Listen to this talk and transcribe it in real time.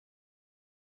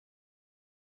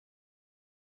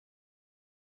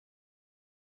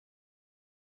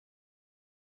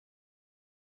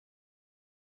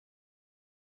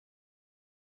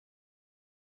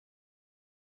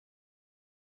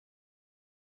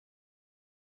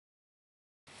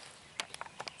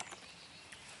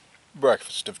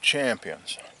Breakfast of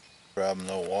champions. Grab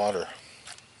no water.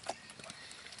 I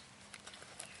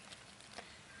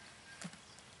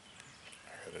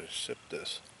gotta sip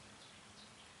this.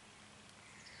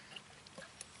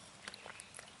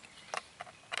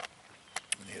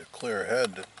 Need a clear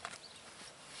head.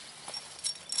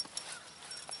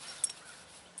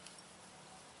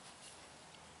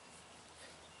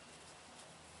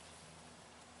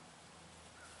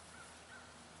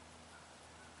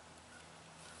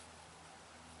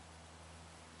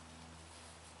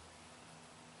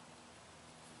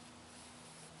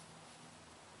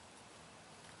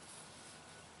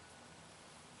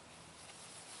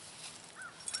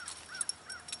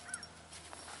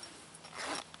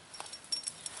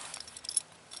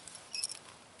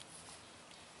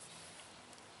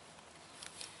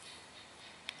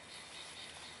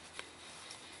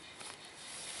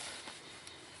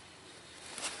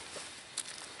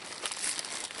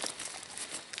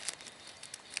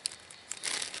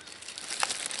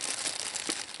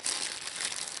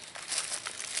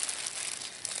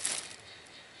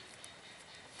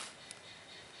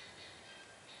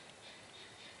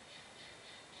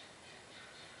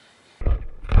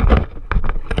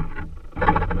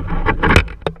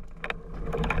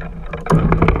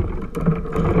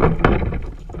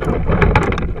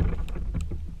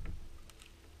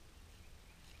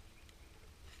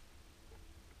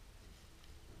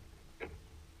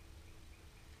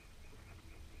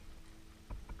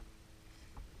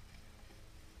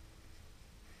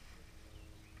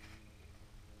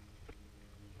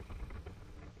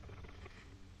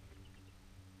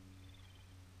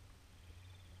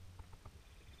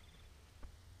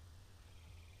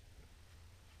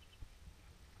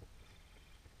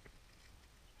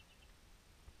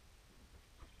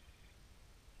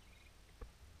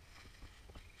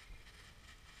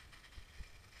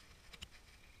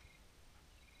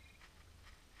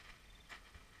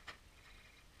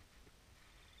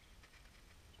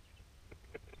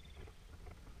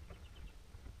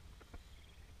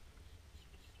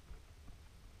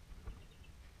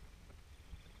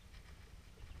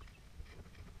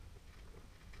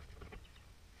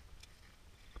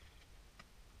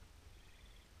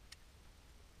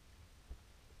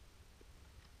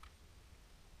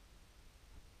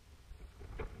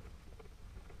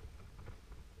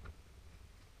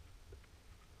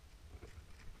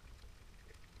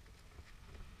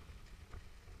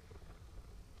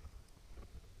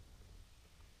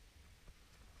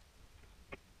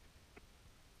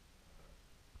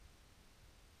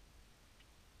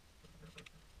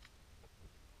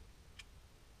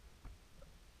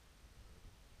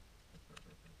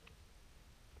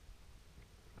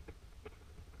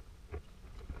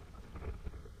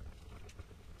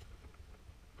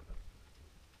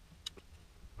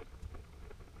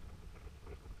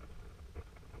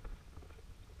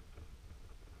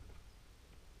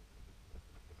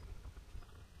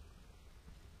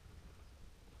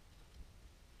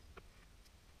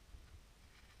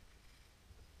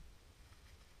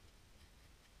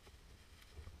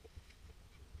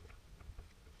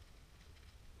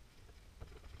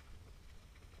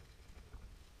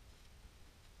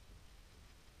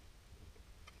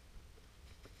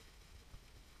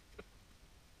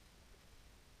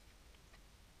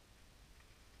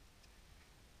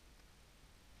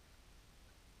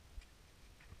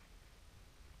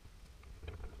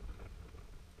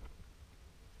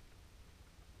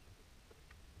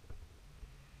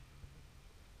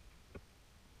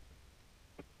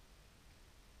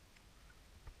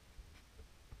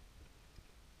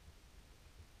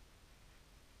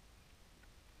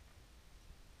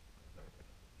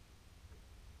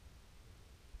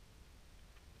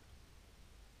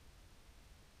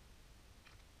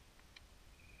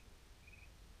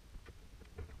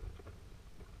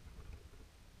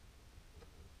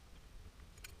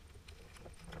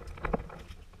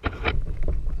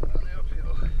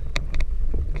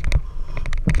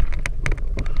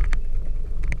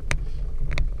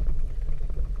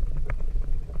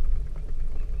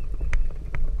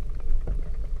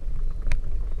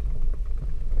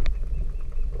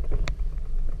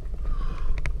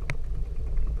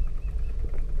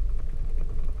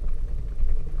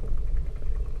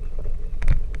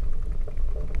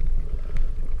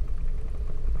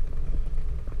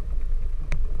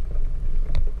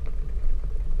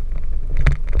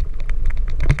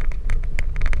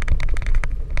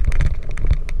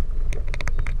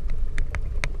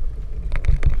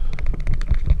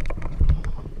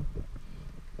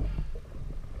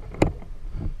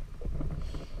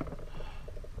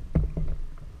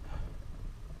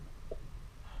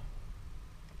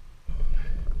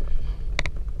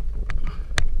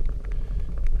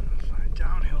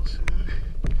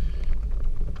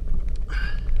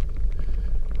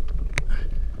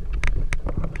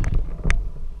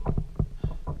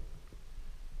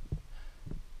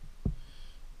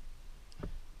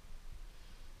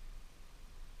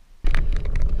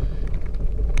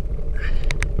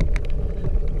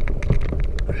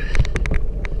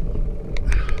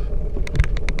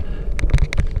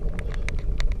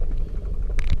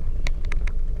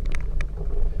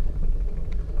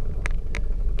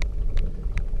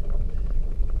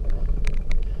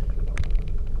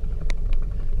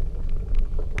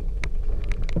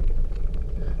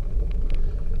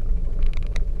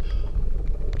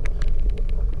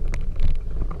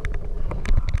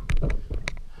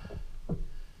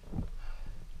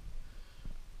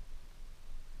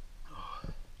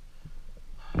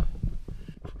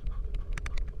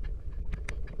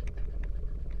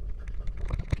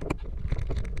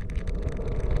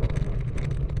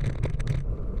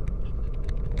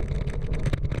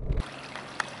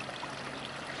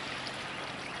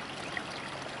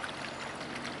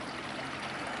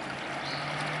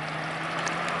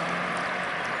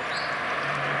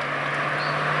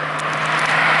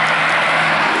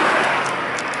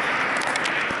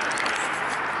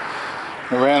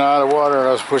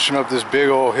 pushing up this big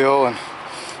old hill, and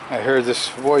I heard this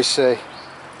voice say,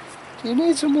 "Do you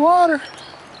need some water?"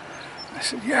 I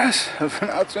said, "Yes, I've been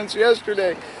out since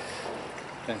yesterday."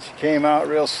 And she came out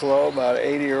real slow, about an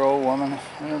 80-year-old woman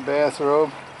in her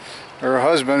bathrobe. Her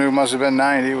husband, who must have been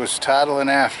 90, was toddling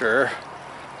after her.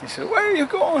 He said, "Where are you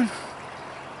going?"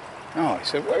 No, he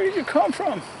said, "Where did you come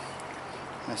from?"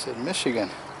 I said, "Michigan."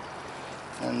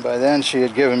 And by then she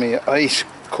had given me an ice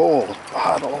cold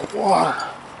bottle of water.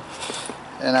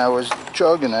 And I was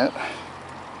chugging it.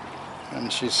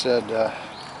 And she said,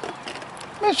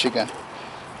 "Michigan.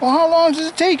 Well, how long does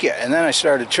it take you?" And then I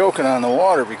started choking on the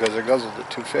water because I guzzled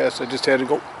it too fast. I just had to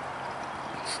go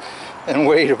and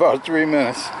wait about 3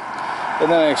 minutes.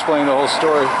 And then I explained the whole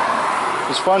story. It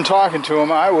was fun talking to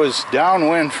them. I was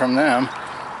downwind from them,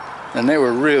 and they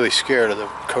were really scared of the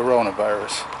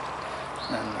coronavirus.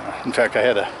 And in fact, I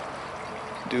had to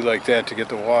do like that to get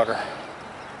the water.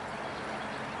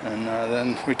 And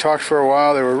then we talked for a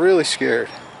while. They were really scared.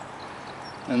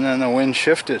 And then the wind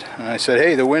shifted, and I said,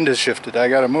 "Hey, the wind has shifted, I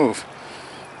gotta move."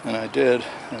 And I did,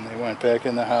 and they went back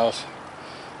in the house.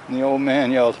 And the old man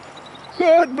yelled,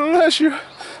 "God bless you."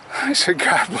 I said,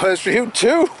 "God bless you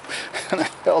too." And I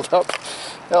held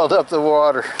up the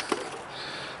water.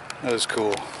 That was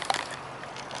cool.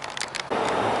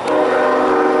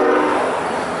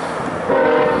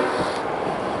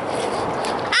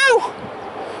 Ow!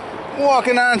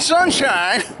 Walking on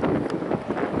sunshine.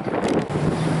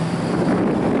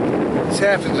 This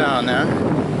happens now and then.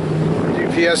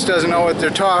 GPS doesn't know what they're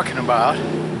talking about.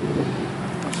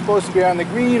 I'm supposed to be on the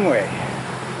greenway.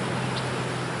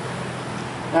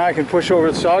 Now I can push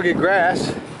over the soggy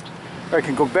grass, or I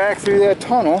can go back through that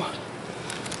tunnel.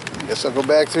 I guess I'll go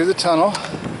back through the tunnel.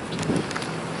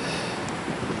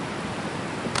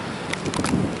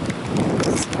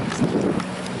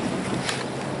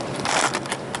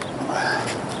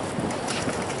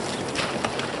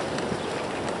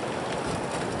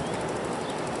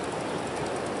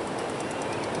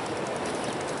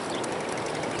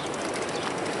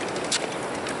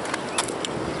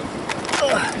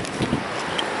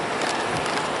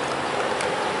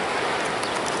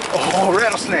 Oh,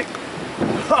 rattlesnake!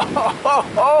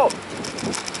 Oh,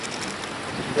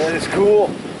 that is cool.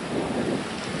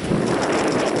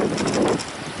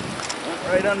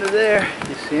 Right under there.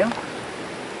 You see him?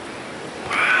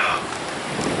 Wow.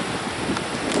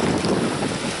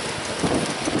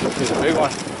 Here's a big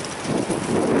one.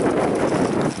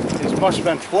 These must have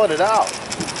been flooded out.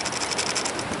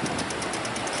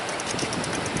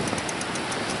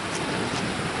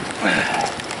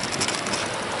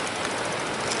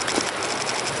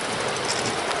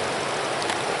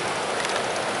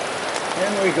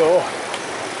 In we go.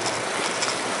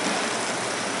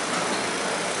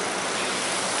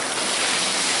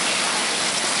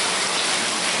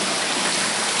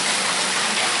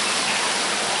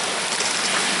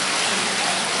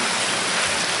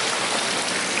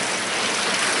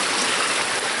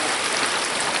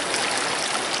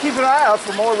 Keep an eye out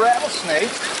for more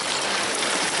rattlesnakes.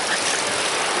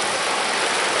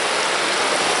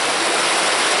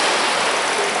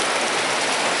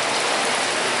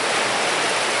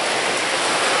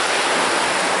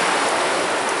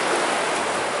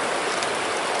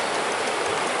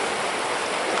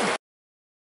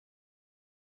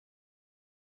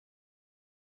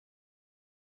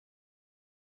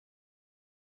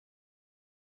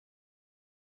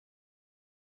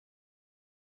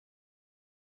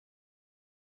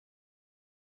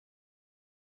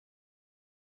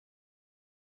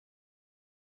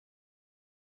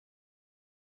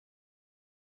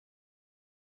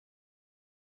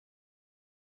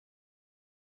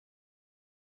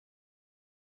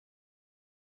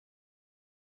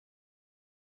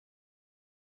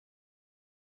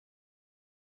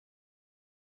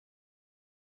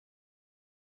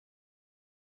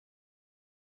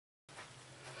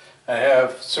 I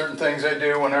have certain things I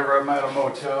do whenever I'm at a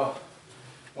motel.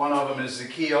 One of them is the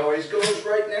key always goes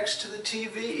right next to the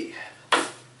TV.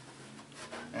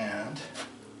 And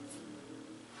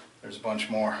there's a bunch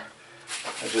more.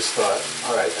 I just thought,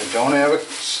 alright, I don't have a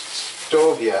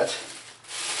stove yet.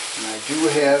 And I do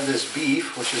have this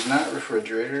beef, which is not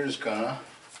refrigerated, it's gonna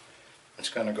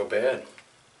go bad.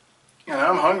 And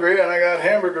I'm hungry and I got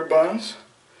hamburger buns.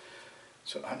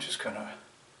 So I'm just gonna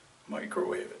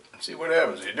microwave it and see what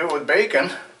happens. You do it with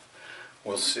bacon,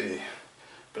 we'll see.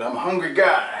 But I'm a hungry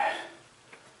guy.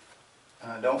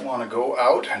 And I don't want to go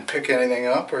out and pick anything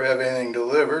up or have anything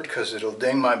delivered because it'll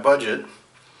ding my budget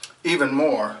even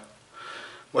more.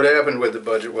 What happened with the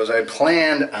budget was I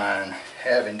planned on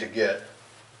having to get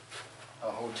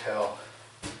a hotel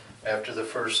after the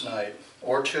first night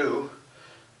or two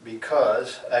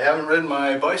because I haven't ridden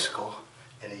my bicycle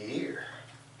in a year.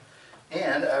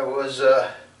 And I was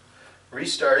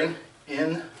restarting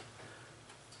in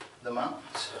the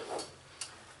mountains.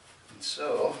 And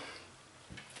so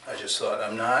I just thought,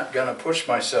 I'm not going to push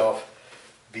myself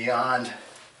beyond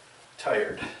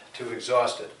tired, too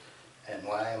exhausted. And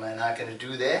why am I not going to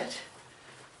do that?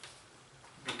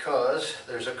 Because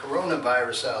there's a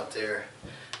coronavirus out there.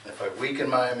 And if I weaken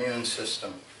my immune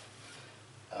system,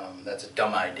 that's a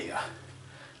dumb idea.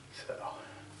 So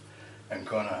I'm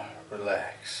going to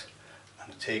relax. I'm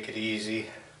going to take it easy.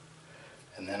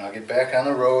 And then I'll get back on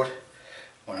the road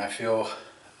when I feel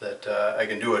that I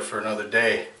can do it for another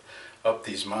day up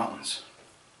these mountains.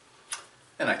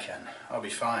 And I can. I'll be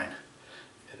fine.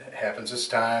 It happens this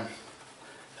time.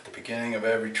 At the beginning of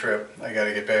every trip, I got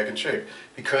to get back in shape.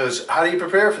 Because how do you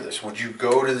prepare for this? Would you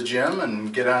go to the gym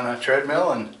and get on a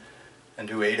treadmill and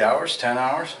do 8 hours, 10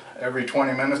 hours? Every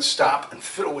 20 minutes stop and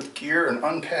fiddle with gear and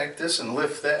unpack this and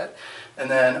lift that. And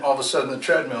then all of a sudden the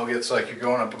treadmill gets like you're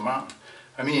going up a mountain.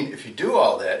 I mean, if you do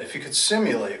all that, if you could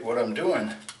simulate what I'm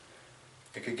doing,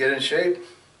 you could get in shape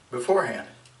beforehand.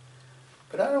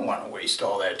 But I don't want to waste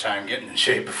all that time getting in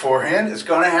shape beforehand. It's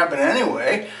going to happen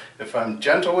anyway. If I'm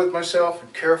gentle with myself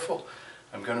and careful,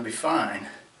 I'm going to be fine.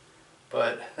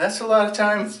 But that's a lot of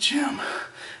time at the gym.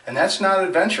 And that's not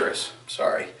adventurous.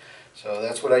 Sorry. So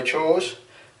that's what I chose.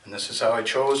 And this is how I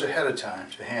chose ahead of time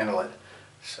to handle it.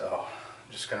 So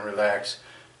I'm just going to relax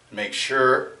and make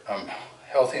sure I'm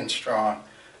healthy and strong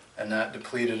and not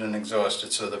depleted and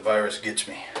exhausted so the virus gets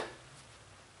me.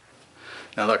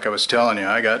 Now look, I was telling you,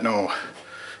 I got no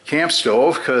camp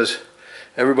stove because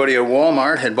everybody at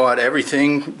Walmart had bought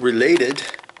everything related.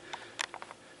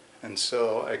 And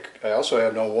so I also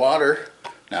have no water.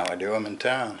 Now I do, I'm in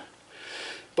town.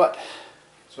 But,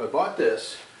 so I bought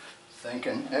this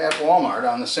thinking at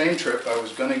Walmart on the same trip I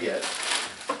was going to get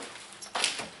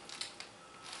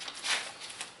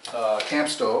a camp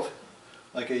stove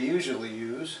like I usually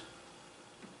use.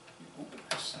 Open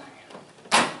this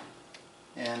thing.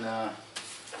 And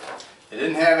they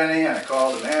didn't have any, and I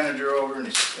called the manager over and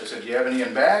I said, do you have any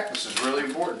in back? This is really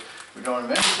important. We don't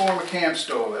have any form of camp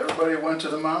stove. Everybody went to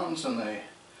the mountains and they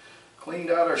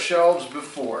cleaned out our shelves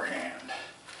beforehand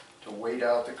to wait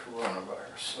out the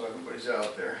coronavirus. So everybody's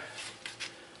out there.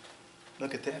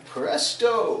 Look at that,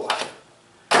 presto!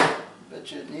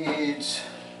 Bet you it needs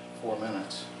 4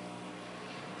 minutes.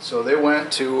 So they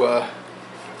went to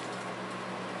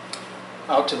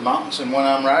out to the mountains, and when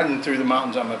I'm riding through the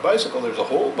mountains on my bicycle, there's a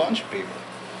whole bunch of people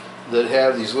that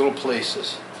have these little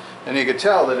places, and you could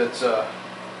tell that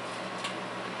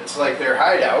it's like their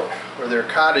hideout or their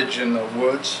cottage in the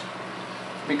woods,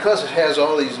 because it has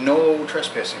all these no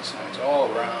trespassing signs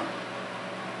all around.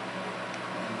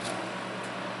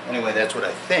 And, anyway, that's what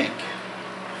I think.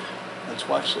 Let's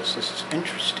watch this. This is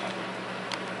interesting.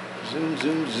 Zoom,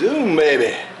 zoom, zoom,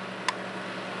 baby.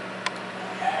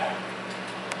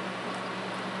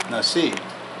 Now see,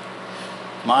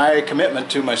 my commitment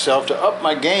to myself to up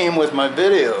my game with my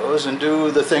videos and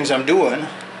do the things I'm doing,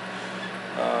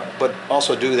 but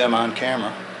also do them on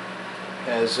camera,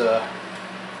 has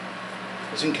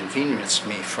inconvenienced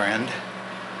me, friend.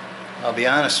 I'll be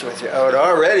honest with you. I would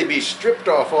already be stripped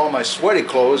off all my sweaty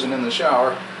clothes and in the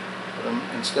shower, but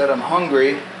instead I'm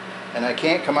hungry and I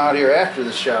can't come out here after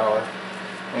the shower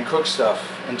and cook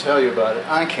stuff and tell you about it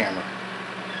on camera,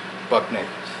 buck naked.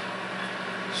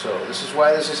 So this is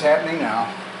why this is happening now.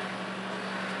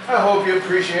 I hope you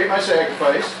appreciate my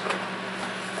sacrifice.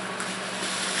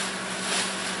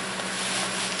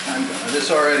 I'm gonna. This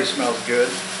already smells good.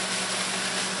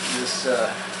 This,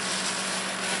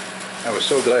 I was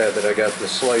so glad that I got the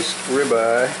sliced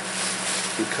ribeye,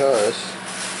 because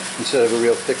instead of a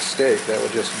real thick steak, that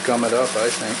would just gum it up, I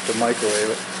think, to microwave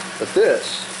it. But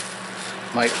this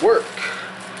might work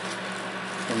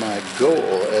for my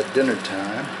goal at dinner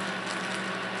time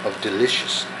of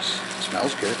deliciousness. It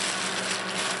smells good.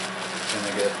 And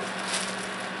I get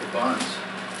the buns.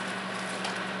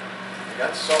 I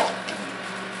got salt and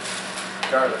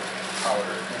garlic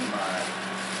powder in my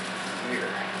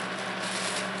here.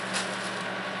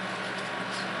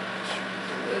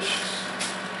 Delicious.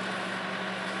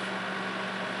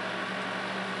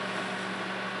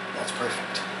 That's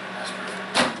perfect. That's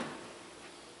perfect.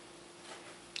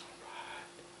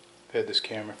 I've had this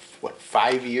camera, what,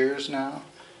 5 years now?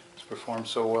 It's performed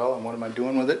so well, and what am I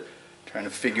doing with it? Trying to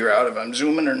figure out if I'm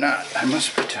zooming or not. I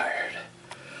must be tired.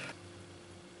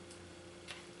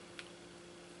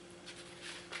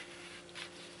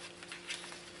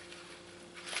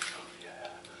 Oh yeah.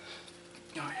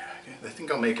 Oh yeah. I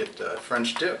think I'll make it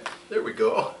French dip. There we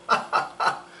go.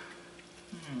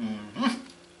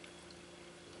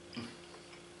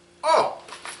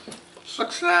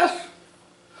 that?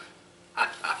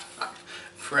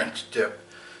 French dip.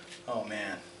 Oh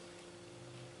man.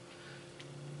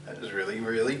 That is really,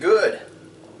 really good.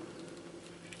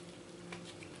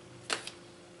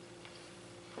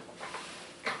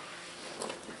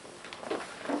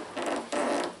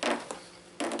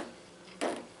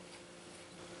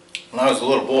 When I was a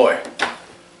little boy,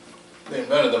 they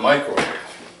invented the microwave.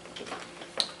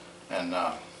 And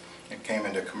it came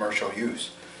into commercial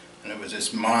use. And it was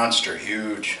this monster,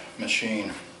 huge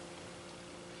machine.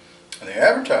 And they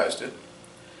advertised it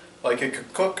like it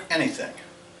could cook anything.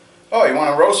 Oh, you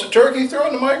want to roast a turkey? Throw it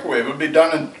in the microwave. It would be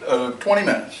done in 20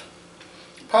 minutes.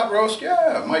 Pot roast?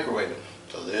 Yeah, microwave it.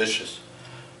 Delicious.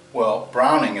 Well,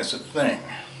 browning is a thing.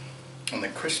 And the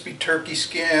crispy turkey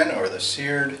skin or the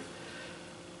seared,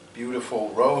 beautiful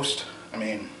roast, I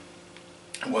mean,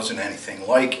 it wasn't anything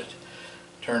like it.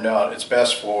 Turned out it's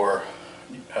best for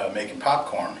making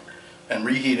popcorn and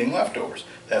reheating leftovers.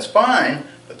 That's fine,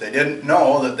 but they didn't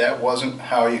know that that wasn't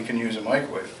how you can use a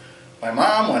microwave. My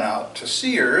mom went out to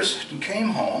Sears and came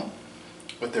home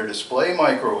with their display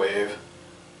microwave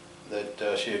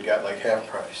that she had got like half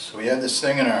price. So we had this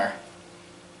thing in our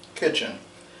kitchen,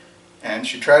 and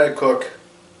she tried to cook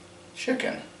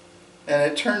chicken, and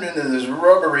it turned into this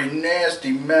rubbery,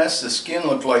 nasty mess. The skin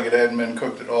looked like it hadn't been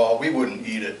cooked at all. We wouldn't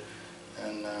eat it,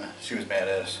 and she was mad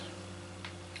at us.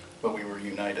 But we were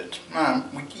united.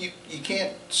 Mom, you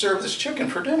can't serve this chicken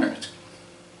for dinner.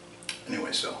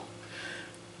 Anyway, so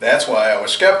that's why I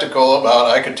was skeptical about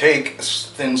I could take a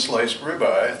thin sliced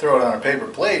ribeye, throw it on a paper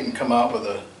plate, and come out with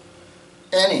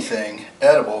anything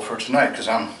edible for tonight, because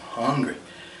I'm hungry.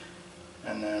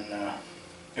 And then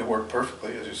it worked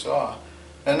perfectly, as you saw.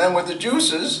 And then with the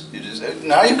juices,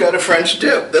 now you've got a French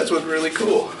dip. That's what's really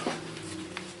cool.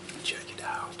 Check it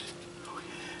out. Oh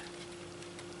yeah.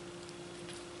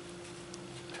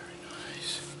 Very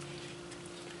nice.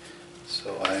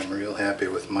 So I am real happy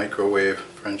with microwave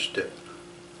French dip.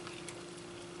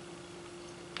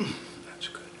 That's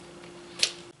good.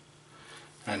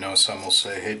 I know some will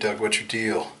say, hey Doug, what's your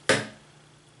deal?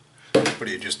 What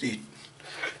do you just eat?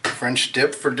 French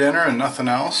dip for dinner and nothing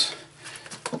else?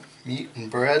 Meat and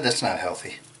bread? That's not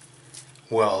healthy.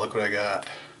 Well, look what I got.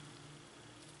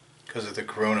 Because of the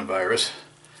coronavirus,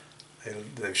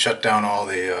 they've shut down all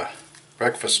the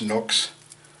breakfast nooks.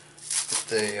 But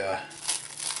they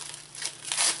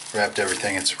wrapped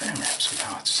everything in saran wrap, so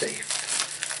now it's safe.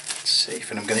 It's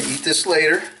safe, and I'm going to eat this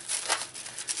later.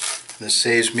 This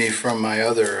saves me from my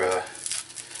other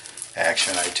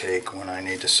action I take when I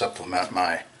need to supplement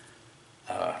my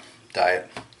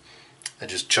diet. I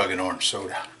just chug an orange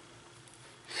soda.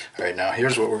 Alright, now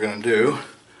here's what we're going to do.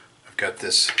 I've got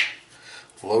this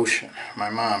lotion. My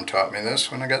mom taught me this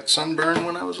when I got sunburned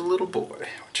when I was a little boy,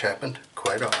 which happened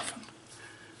quite often.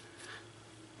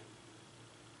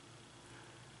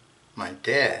 My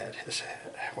dad has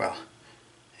had, well,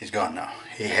 he's gone now.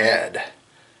 He had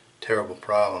terrible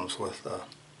problems with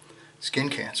skin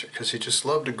cancer because he just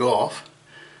loved to golf.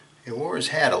 He wore his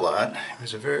hat a lot. He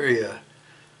was a very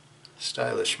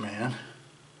stylish man.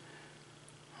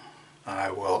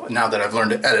 I will, now that I've learned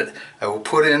to edit, I will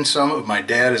put in some of my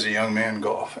dad as a young man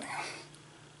golfing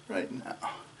right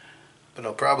now. But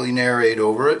I'll probably narrate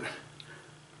over it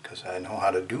because I know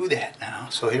how to do that now.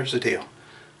 So here's the deal.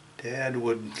 Dad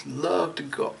would love to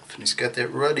golf, and he's got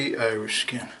that ruddy Irish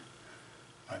skin.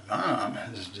 My mom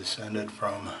is descended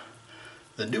from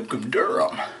the Duke of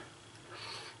Durham,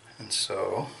 and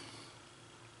so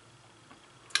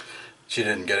she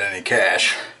didn't get any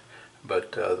cash,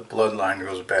 but the bloodline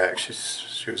goes back.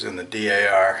 She was in the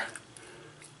DAR,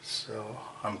 so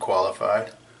I'm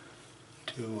qualified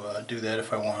to do that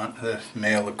if I want, the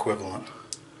male equivalent.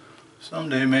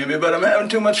 Someday maybe, but I'm having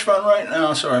too much fun right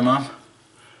now. Sorry, Mom.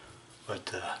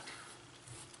 But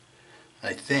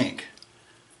I think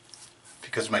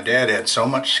because my dad had so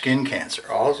much skin cancer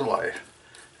all his life,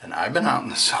 and I've been out in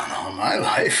the sun all my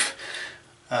life,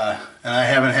 and I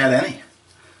haven't had any.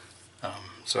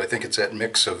 So I think it's that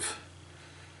mix of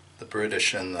the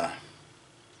British and the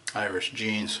Irish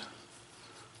genes,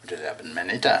 which has happened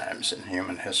many times in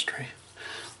human history.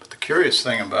 But the curious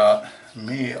thing about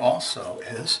me also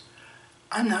is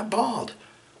I'm not bald.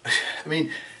 I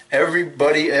mean,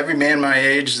 everybody, every man my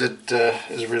age that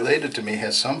is related to me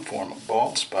has some form of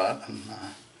bald spot, and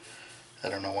I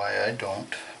don't know why I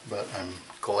don't, but I'm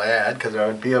glad, because I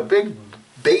would be a big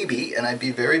baby, and I'd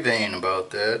be very vain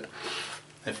about that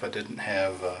if I didn't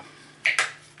have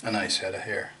a nice head of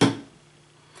hair.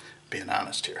 Being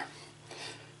honest here.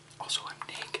 Also, I'm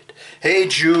naked. Hey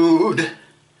Jude,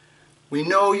 we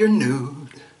know you're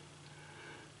nude.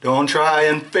 Don't try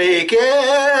and fake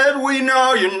it, we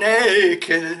know you're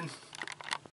naked.